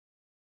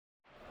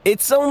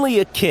It's only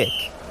a kick,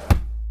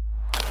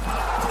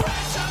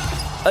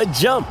 a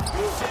jump,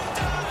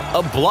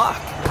 a block.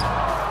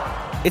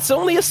 It's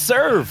only a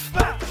serve.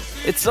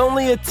 It's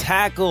only a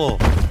tackle,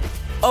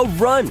 a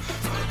run.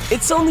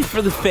 It's only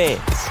for the fans.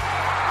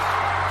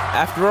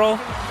 After all,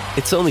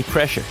 it's only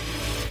pressure.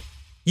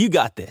 You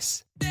got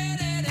this.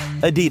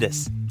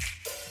 Adidas.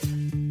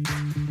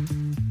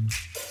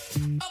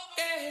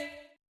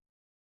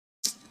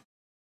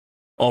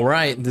 All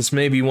right, this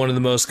may be one of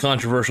the most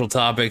controversial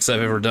topics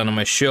I've ever done on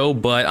my show,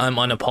 but I'm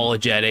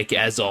unapologetic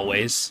as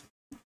always.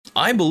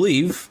 I'm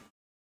just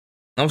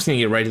going to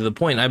get right to the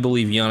point. I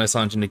believe Giannis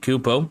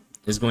Antetokounmpo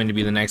is going to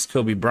be the next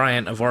Kobe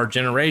Bryant of our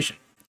generation.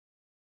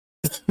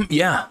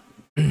 Yeah.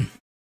 In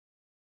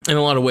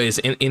a lot of ways,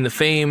 in the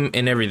fame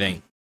and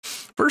everything.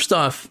 First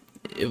off,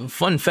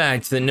 fun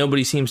fact that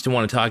nobody seems to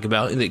want to talk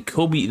about, that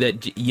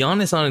Giannis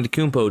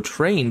Antetokounmpo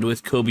trained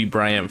with Kobe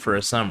Bryant for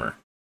a summer.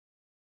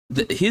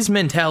 His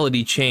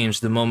mentality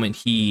changed the moment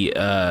he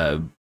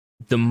worked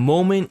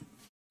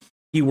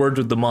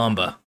with the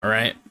Mamba, all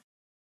right?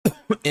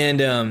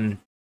 And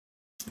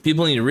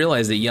people need to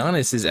realize that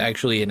Giannis is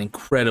actually an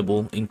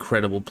incredible,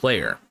 incredible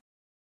player.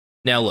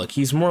 Now, look,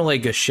 he's more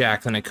like a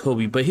Shaq than a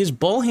Kobe, but his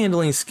ball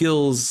handling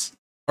skills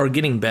are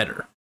getting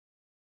better.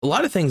 A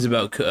lot of things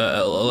about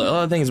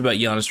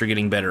Giannis are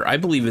getting better. I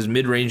believe his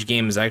mid-range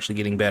game is actually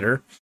getting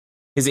better.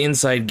 His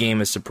inside game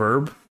is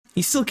superb.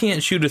 He still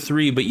can't shoot a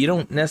three, but you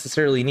don't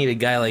necessarily need a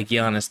guy like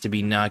Giannis to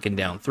be knocking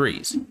down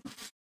threes.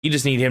 You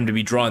just need him to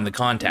be drawing the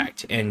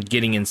contact and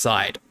getting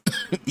inside.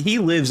 He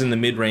lives in the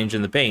mid-range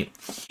in the paint,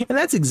 and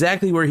that's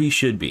exactly where he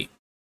should be.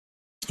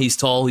 He's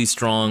tall, he's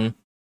strong.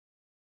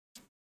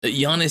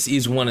 Giannis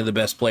is one of the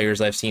best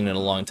players I've seen in a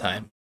long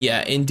time. Yeah,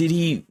 and did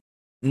he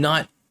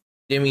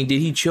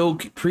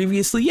choke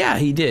previously? Yeah,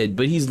 he did,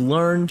 but he's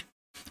learned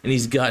and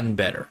he's gotten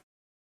better.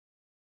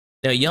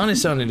 Now,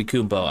 Giannis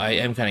Antetokounmpo, I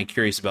am kind of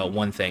curious about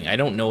one thing. I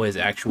don't know his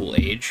actual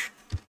age,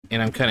 and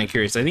I'm kind of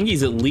curious. I think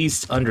he's at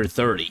least under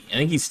 30. I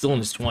think he's still in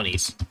his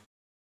 20s.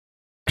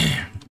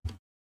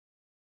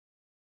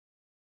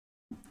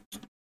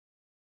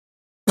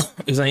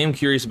 Because I am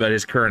curious about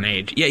his current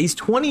age. Yeah, he's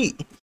 20.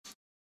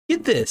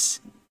 Get this.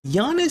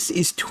 Giannis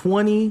is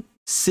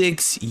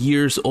 26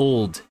 years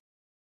old.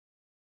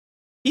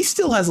 He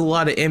still has a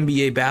lot of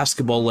NBA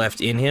basketball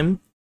left in him.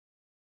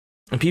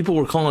 And people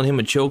were calling him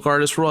a choke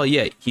artist for a while.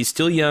 Yeah, he's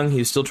still young.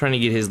 He's still trying to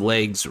get his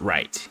legs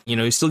right. You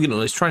know, he's trying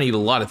to get a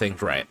lot of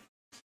things right.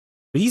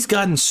 But he's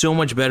gotten so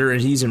much better and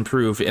he's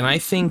improved. And I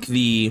think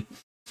the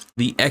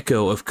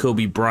echo of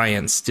Kobe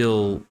Bryant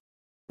still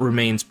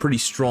remains pretty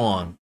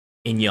strong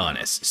in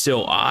Giannis.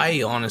 So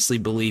I honestly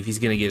believe he's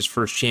going to get his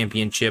first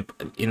championship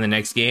in the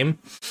next game.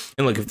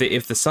 And look,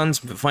 if the Suns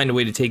find a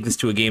way to take this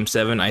to a game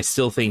 7, I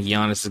still think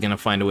Giannis is going to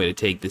find a way to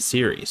take this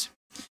series.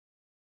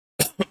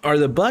 Are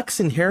the Bucks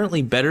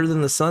inherently better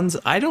than the Suns?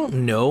 I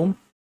don't know.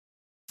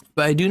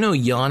 But I do know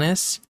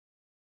Giannis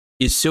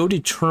is so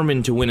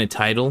determined to win a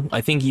title, I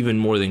think even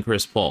more than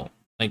Chris Paul.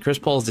 Like, Chris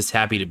Paul's just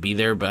happy to be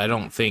there, but I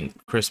don't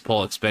think Chris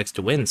Paul expects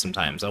to win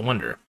sometimes. I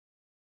wonder.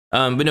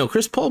 But no,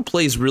 Chris Paul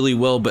plays really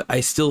well, but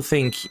I still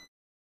think...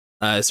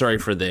 sorry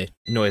for the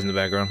noise in the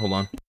background. Hold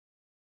on.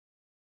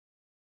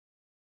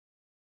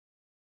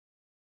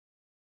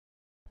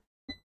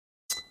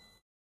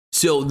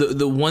 So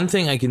the one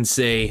thing I can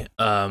say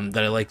that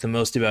I like the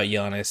most about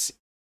Giannis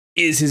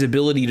is his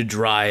ability to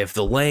drive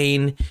the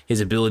lane,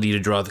 his ability to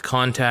draw the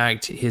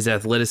contact, his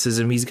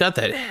athleticism. He's got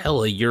that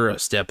hella Euro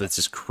step that's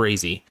just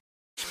crazy.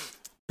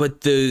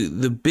 But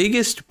the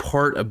biggest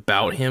part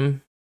about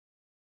him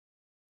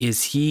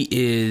is he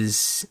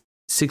is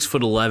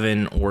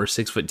 6'11" or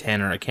 6'10",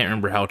 or I can't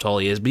remember how tall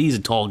he is, but he's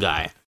a tall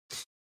guy.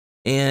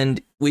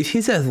 And with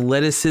his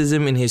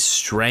athleticism and his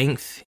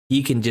strength,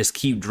 he can just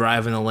keep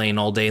driving the lane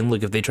all day. And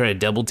look, if they try to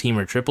double team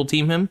or triple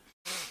team him,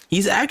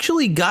 he's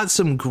actually got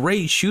some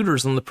great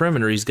shooters on the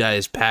perimeter. He's got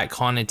his Pat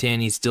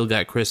Connaughton. He's still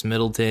got Chris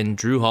Middleton.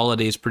 Drew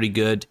Holiday's pretty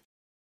good.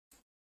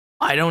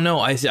 I don't know.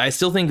 I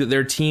still think that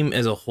their team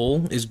as a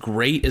whole is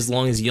great as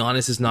long as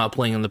Giannis is not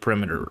playing on the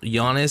perimeter.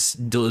 Giannis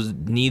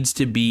needs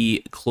to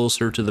be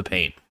closer to the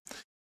paint.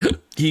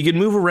 He can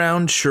move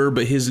around, sure,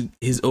 but his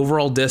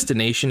overall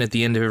destination at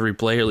the end of every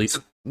play, or at least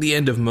the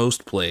end of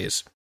most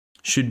plays,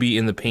 should be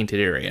in the painted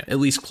area, at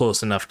least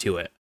close enough to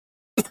it.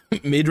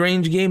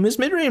 Mid-range game, his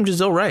mid-range is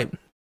all right.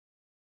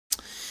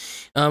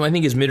 I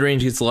think his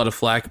mid-range gets a lot of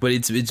flack, but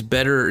it's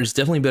better. It's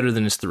definitely better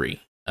than his three.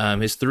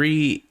 His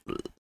three,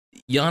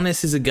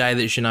 Giannis is a guy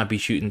that should not be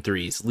shooting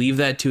threes. Leave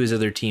that to his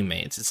other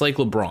teammates. It's like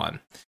LeBron.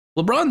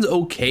 LeBron's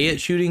okay at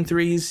shooting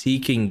threes. He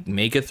can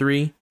make a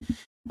three,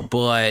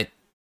 but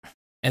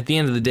at the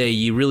end of the day,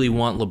 you really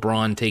want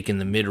LeBron taking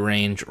the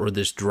mid-range or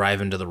this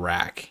drive into the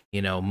rack,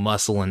 you know,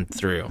 muscling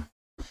through.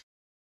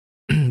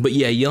 But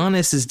yeah,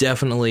 Giannis is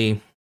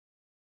definitely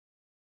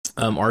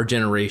our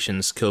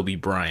generation's Kobe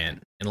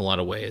Bryant in a lot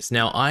of ways.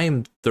 Now,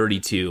 I'm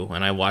 32,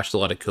 and I watched a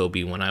lot of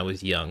Kobe when I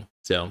was young,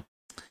 so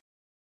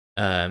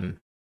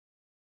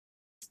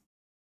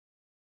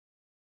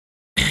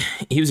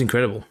he was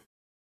incredible.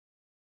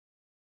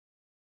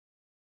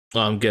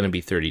 Well, I'm going to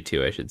be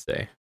 32, I should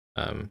say.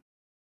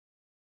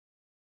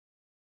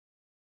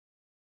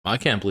 I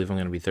can't believe I'm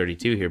going to be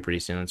 32 here pretty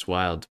soon. It's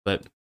wild.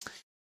 But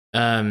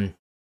the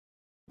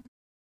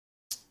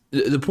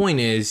point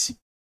is,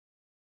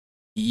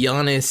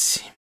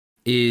 Giannis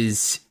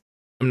is,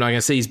 I'm not going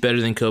to say he's better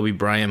than Kobe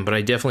Bryant, but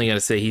I definitely got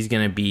to say he's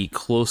going to be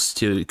close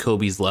to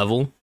Kobe's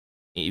level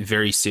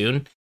very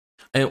soon.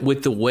 And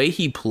with the way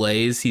he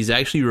plays, he's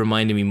actually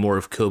reminding me more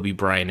of Kobe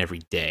Bryant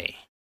every day.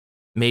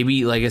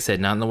 Maybe, like I said,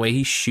 not in the way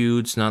he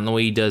shoots, not in the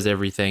way he does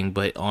everything,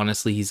 but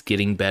honestly, he's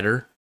getting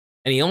better.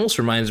 And he almost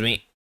reminds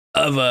me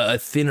of a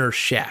thinner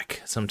Shaq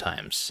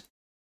sometimes.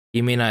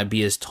 He may not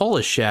be as tall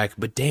as Shaq,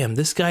 but damn,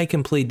 this guy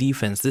can play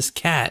defense. This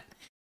cat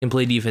can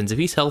play defense. If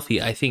he's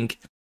healthy, I think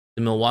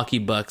the Milwaukee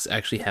Bucks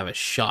actually have a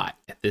shot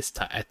at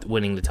at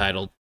winning the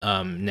title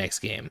next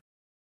game.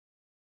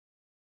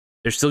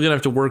 They're still going to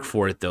have to work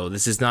for it, though.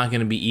 This is not going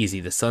to be easy.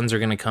 The Suns are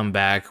going to come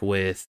back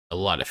with a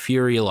lot of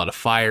fury, a lot of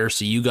fire.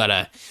 So you got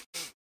to,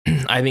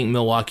 I think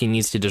Milwaukee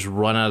needs to just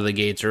run out of the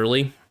gates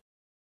early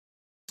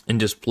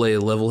and just play a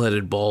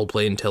level-headed ball,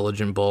 play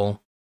intelligent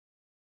ball,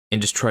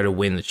 and just try to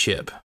win the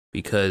chip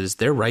because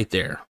they're right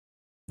there.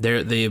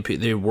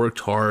 They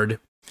worked hard.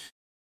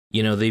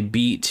 You know, they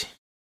beat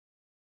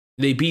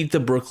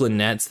the Brooklyn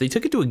Nets. They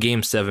took it to a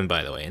game 7,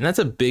 by the way, and that's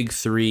a big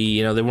 3.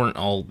 You know,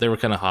 they were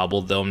kind of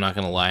hobbled, though, I'm not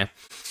going to lie.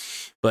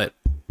 But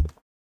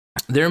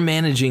they're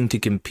managing to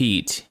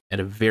compete at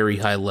a very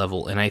high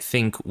level, and I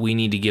think we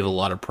need to give a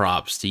lot of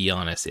props to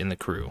Giannis and the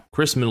crew.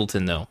 Chris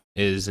Middleton, though,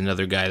 is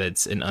another guy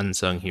that's an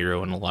unsung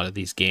hero in a lot of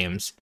these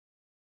games.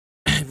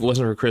 If it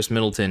wasn't for Chris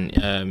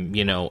Middleton,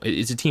 you know,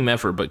 it's a team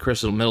effort, but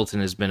Chris Middleton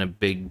has been a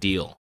big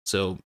deal.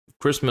 So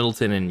Chris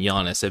Middleton and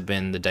Giannis have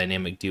been the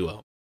dynamic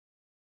duo.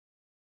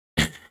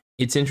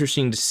 It's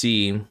interesting to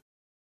see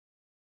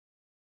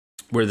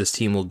where this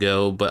team will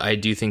go, but I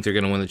do think they're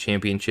going to win the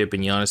championship,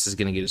 and Giannis is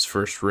going to get his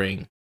first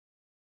ring.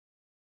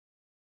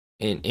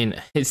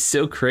 And it's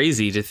so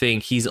crazy to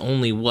think he's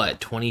only,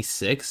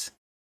 26?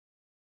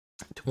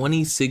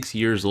 26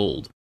 years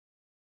old.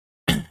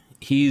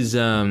 He's,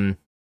 and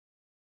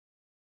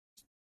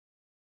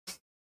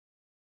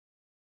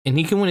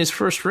he can win his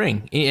first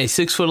ring. He's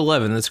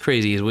 6'11". That's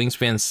crazy. His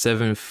wingspan's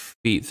 7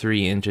 feet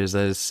 3 inches.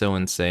 That is so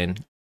insane.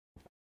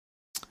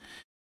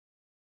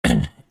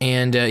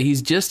 And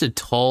he's just a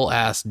tall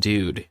ass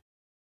dude.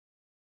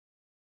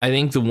 I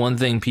think the one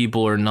thing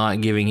people are not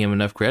giving him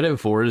enough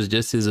credit for is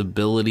just his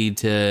ability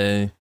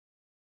to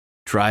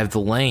drive the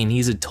lane.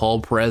 He's a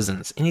tall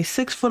presence, and he's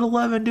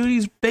 6'11", dude.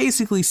 He's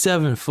basically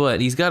 7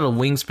 foot. He's got a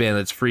wingspan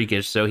that's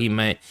freakish, so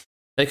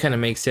that kind of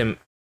makes him,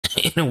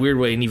 in a weird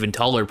way, an even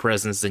taller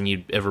presence than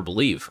you'd ever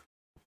believe.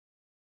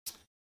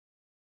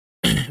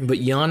 But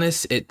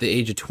Giannis, at the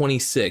age of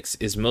 26,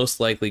 is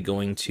most likely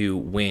going to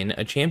win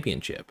a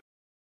championship.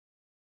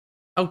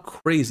 How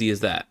crazy is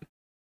that?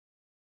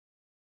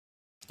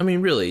 I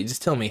mean, really,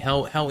 just tell me,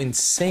 how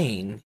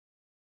insane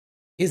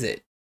is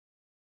it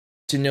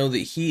to know that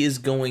he is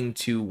going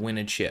to win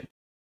a chip?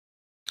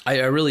 I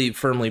really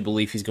firmly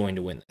believe he's going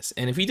to win this.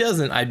 And if he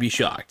doesn't, I'd be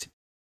shocked.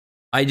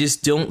 I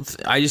just know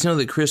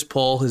that Chris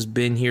Paul has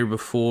been here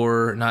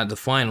before, not the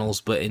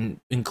finals, but in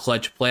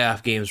clutch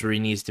playoff games where he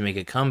needs to make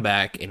a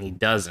comeback, and he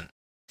doesn't.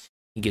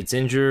 He gets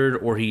injured,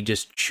 or he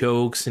just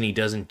chokes, and he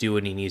doesn't do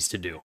what he needs to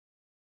do.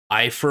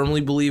 I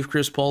firmly believe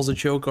Chris Paul's a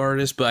choke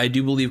artist, but I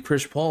do believe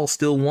Chris Paul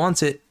still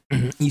wants it.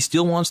 He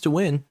still wants to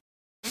win.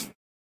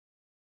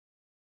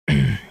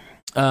 You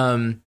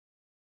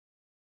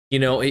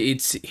know,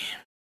 it's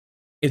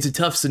a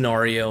tough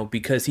scenario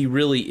because he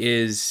really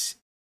is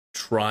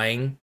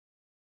trying.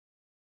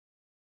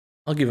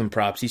 I'll give him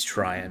props. He's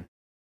trying.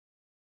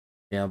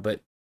 Yeah,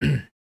 but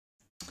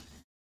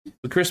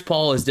Chris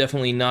Paul has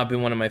definitely not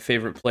been one of my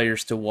favorite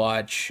players to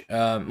watch.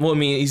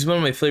 He's one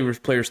of my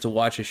favorite players to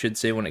watch, I should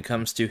say, when it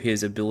comes to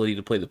his ability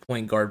to play the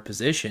point guard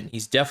position.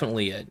 He's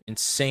definitely an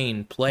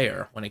insane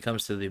player when it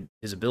comes to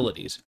his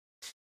abilities.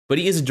 But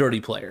he is a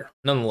dirty player,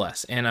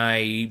 nonetheless. And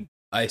I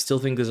still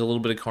think there's a little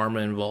bit of karma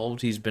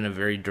involved. He's been a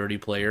very dirty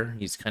player.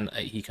 He kind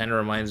of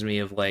reminds me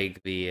of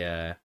like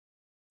the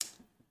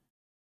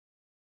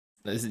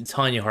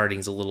Tanya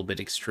Harding's a little bit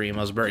extreme.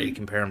 I was about to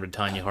compare him to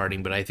Tanya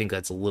Harding, but I think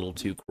that's a little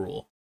too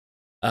cruel.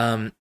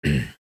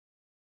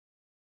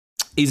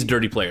 He's a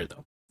dirty player,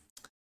 though.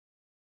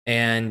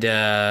 And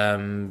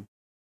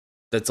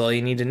that's all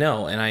you need to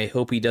know. And I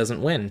hope he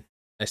doesn't win.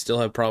 I still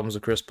have problems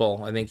with Chris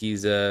Paul. I think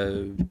he's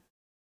kind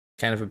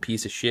of a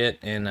piece of shit.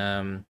 And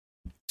no,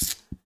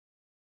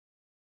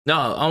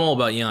 I'm all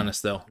about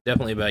Giannis, though.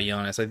 Definitely about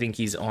Giannis. I think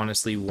he's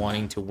honestly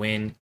wanting to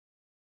win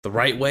the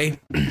right way.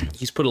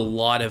 He's put a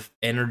lot of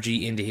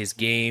energy into his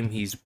game.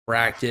 He's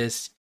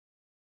practiced.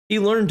 He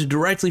learned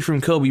directly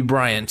from Kobe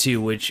Bryant, too,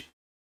 which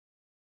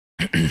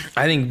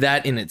I think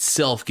that in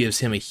itself gives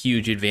him a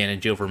huge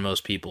advantage over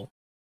most people.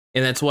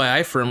 And that's why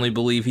I firmly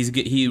believe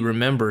he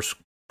remembers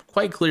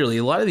quite clearly.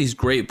 A lot of these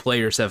great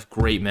players have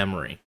great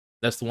memory.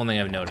 That's the one thing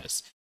I've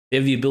noticed. They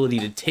have the ability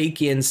to take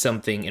in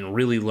something and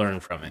really learn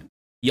from it.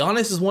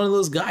 Giannis is one of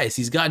those guys.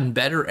 He's gotten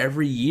better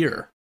every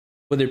year.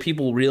 whether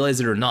people realize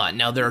it or not.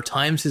 Now, there are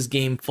times his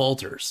game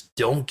falters.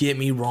 Don't get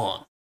me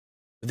wrong.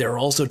 But there are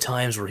also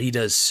times where he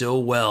does so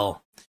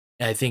well,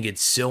 and I think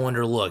it's so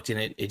underlooked, and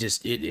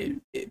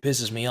it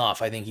pisses me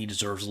off. I think he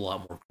deserves a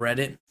lot more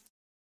credit.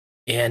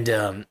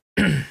 And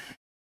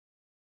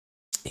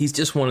he's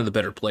just one of the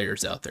better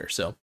players out there.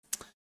 So,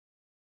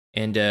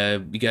 and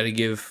you got to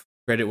give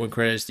credit when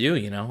credit's due,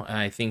 you know.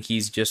 I think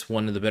he's just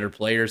one of the better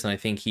players, and I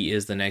think he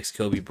is the next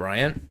Kobe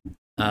Bryant.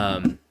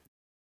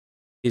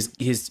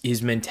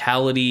 His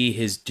mentality,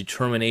 his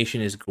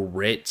determination, his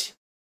grit,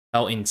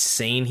 how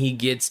insane he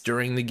gets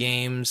during the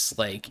games,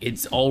 like,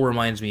 it's all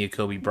reminds me of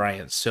Kobe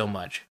Bryant so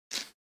much.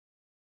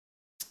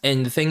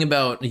 And the thing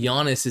about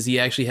Giannis is he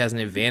actually has an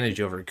advantage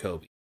over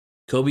Kobe.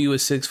 Kobe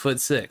was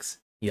 6'6".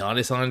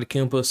 Giannis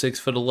Antetokounmpo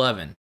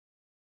 6'11".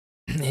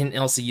 And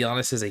also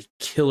Giannis has a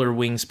killer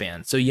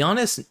wingspan. So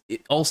Giannis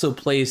also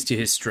plays to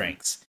his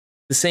strengths,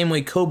 the same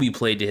way Kobe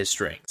played to his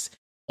strengths.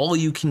 All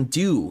you can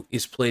do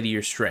is play to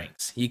your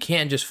strengths. You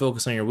can't just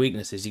focus on your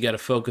weaknesses. You got to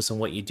focus on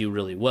what you do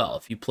really well.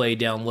 If you play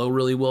down low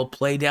really well,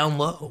 play down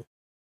low.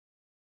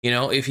 You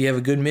know, if you have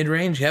a good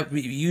mid-range,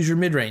 use your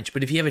mid-range.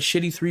 But if you have a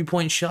shitty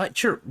three-point shot,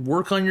 sure,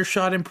 work on your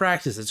shot in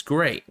practice. It's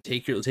great.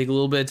 Take a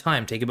little bit of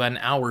time. Take about an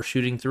hour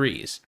shooting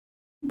threes.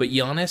 But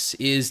Giannis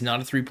is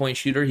not a three-point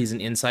shooter. He's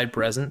an inside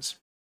presence.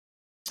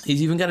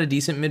 He's even got a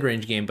decent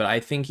mid-range game, but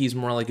I think he's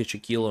more like a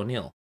Shaquille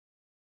O'Neal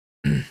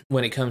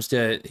when it comes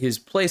to his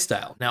play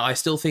style. Now, I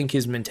still think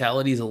his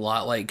mentality is a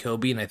lot like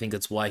Kobe, and I think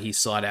that's why he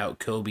sought out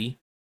Kobe,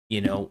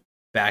 you know,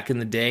 back in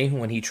the day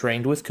when he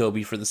trained with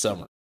Kobe for the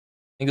summer.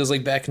 I think it was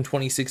like back in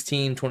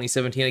 2016,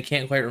 2017. I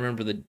can't quite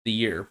remember the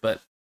year,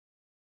 but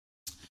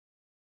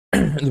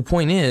the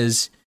point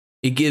is,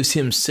 it gives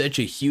him such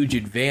a huge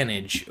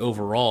advantage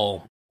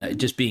overall,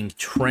 just being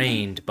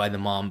trained by the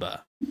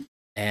Mamba.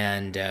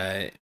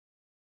 And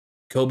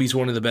Kobe's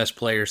one of the best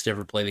players to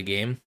ever play the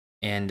game.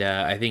 And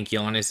I think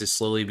Giannis is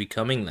slowly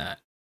becoming that.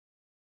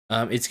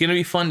 It's going to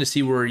be fun to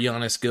see where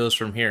Giannis goes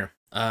from here.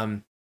 I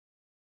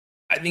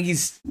think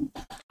he's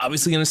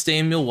obviously going to stay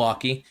in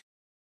Milwaukee.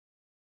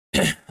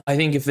 I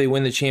think if they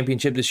win the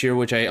championship this year,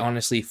 which I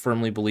honestly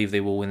firmly believe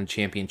they will win the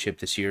championship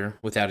this year,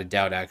 without a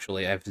doubt,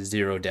 actually. I have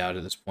zero doubt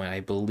at this point. I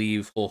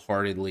believe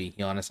wholeheartedly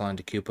Giannis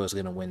Antetokounmpo is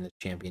going to win the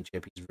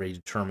championship. He's very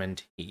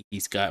determined.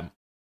 He's got...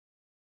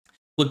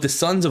 Look, the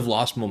Suns have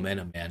lost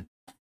momentum, man.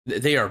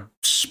 They are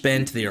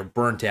spent. They are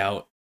burnt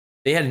out.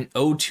 They had an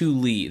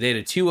 0-2 lead. They had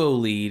a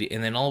 2-0 lead,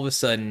 and then all of a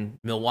sudden,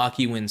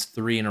 Milwaukee wins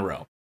 3 in a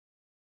row.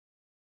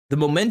 The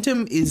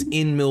momentum is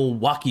in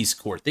Milwaukee's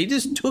court. They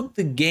just took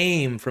the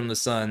game from the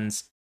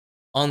Suns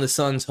on the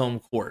Suns' home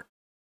court.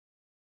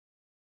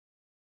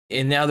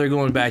 And now they're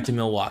going back to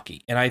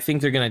Milwaukee. And I think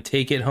they're going to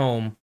take it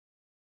home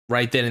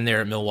right then and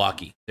there at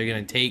Milwaukee. They're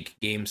going to take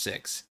Game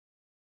 6.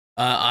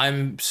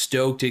 I'm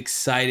stoked,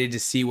 excited to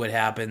see what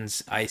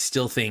happens. I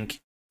still think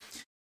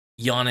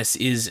Giannis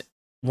is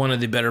one of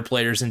the better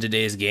players in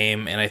today's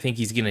game, and I think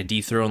he's going to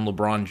dethrone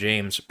LeBron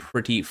James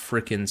pretty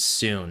freaking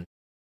soon.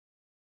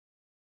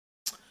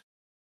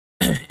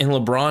 And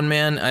LeBron,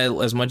 man,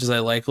 as much as I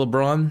like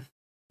LeBron,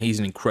 he's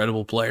an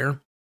incredible player.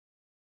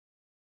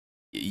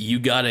 You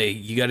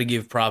gotta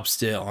give props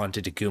to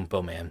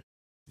Antetokounmpo, man.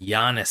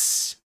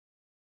 Giannis,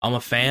 I'm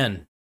a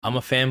fan. I'm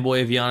a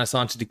fanboy of Giannis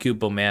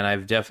Antetokounmpo, man.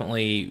 I've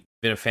definitely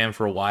been a fan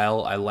for a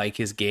while. I like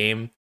his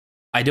game.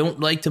 I don't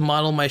like to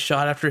model my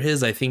shot after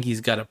his. I think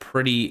he's got a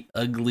pretty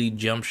ugly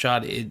jump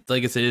shot.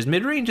 Like I said, his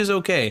mid-range is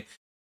okay.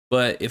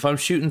 But if I'm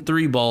shooting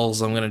 3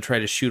 balls, I'm going to try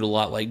to shoot a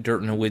lot like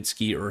Dirk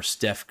Nowitzki or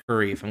Steph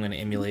Curry if I'm going to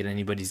emulate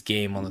anybody's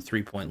game on the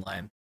 3-point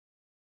line.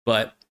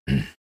 But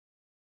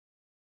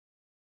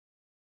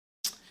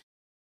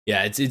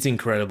yeah, it's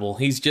incredible.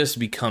 He's just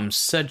become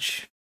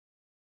such...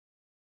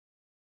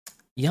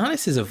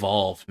 Giannis has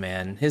evolved,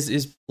 man.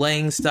 His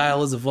playing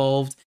style has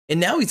evolved. And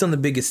now he's on the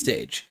biggest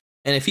stage.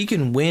 And if he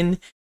can win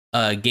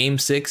Game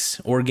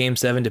 6 or Game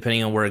 7,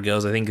 depending on where it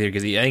goes, I think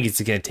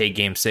he's going to take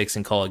Game 6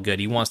 and call it good.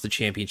 He wants the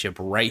championship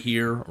right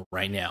here,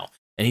 right now.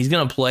 And he's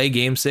going to play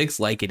Game 6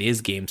 like it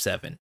is Game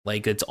 7.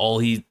 Like that's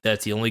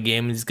the only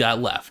game he's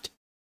got left.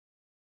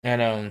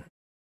 And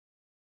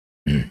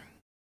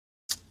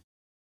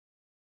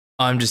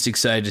I'm just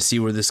excited to see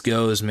where this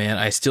goes, man.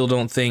 I still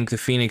don't think the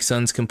Phoenix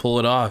Suns can pull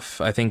it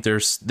off. I think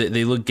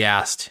they look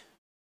gassed.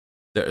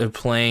 They're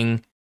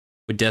playing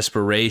with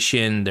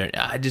desperation.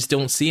 I just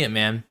don't see it,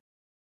 man.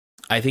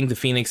 I think the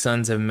Phoenix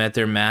Suns have met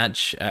their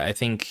match. I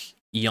think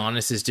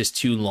Giannis is just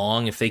too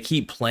long. If they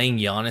keep playing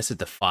Giannis at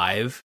the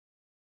 5,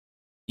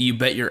 you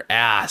bet your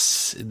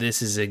ass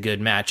this is a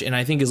good match. And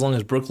I think as long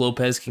as Brook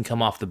Lopez can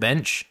come off the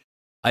bench,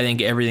 I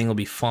think everything will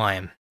be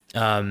fine.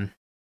 But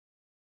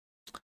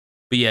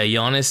yeah,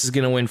 Giannis is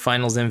going to win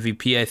Finals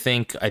MVP, I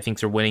think. I think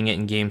they're winning it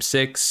in Game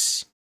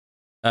 6.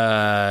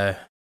 I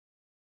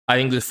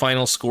think the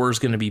final score is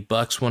going to be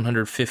Bucks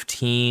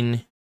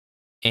 115.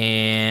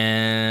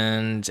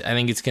 And I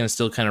think it's going to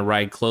still kind of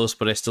ride close,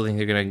 but I still think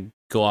they're going to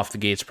go off the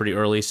gates pretty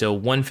early. So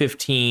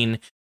 115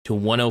 to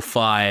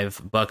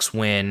 105, Bucks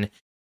win.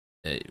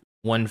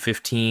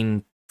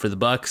 115 for the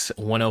Bucks,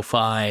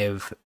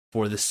 105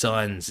 for the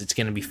Suns. It's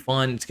going to be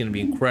fun. It's going to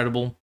be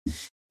incredible.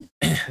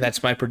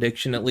 That's my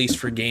prediction, at least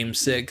for Game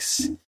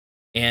 6.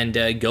 And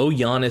go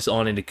Giannis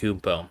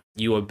Antetokounmpo.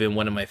 You have been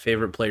one of my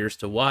favorite players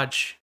to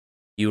watch.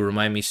 You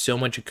remind me so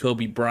much of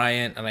Kobe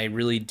Bryant, and I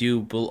really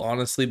do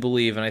honestly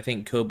believe, and I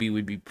think Kobe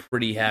would be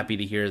pretty happy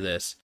to hear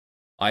this.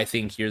 I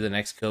think you're the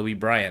next Kobe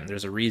Bryant.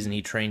 There's a reason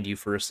he trained you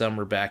for a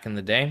summer back in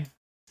the day.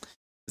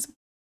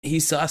 He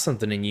saw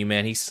something in you,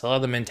 man. He saw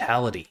the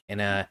mentality.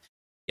 And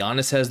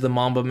Giannis has the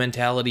Mamba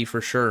mentality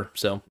for sure.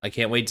 So I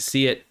can't wait to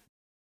see it.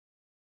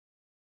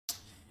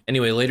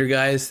 Anyway, later,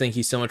 guys. Thank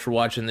you so much for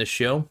watching this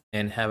show,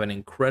 and have an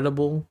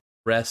incredible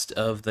rest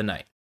of the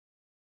night.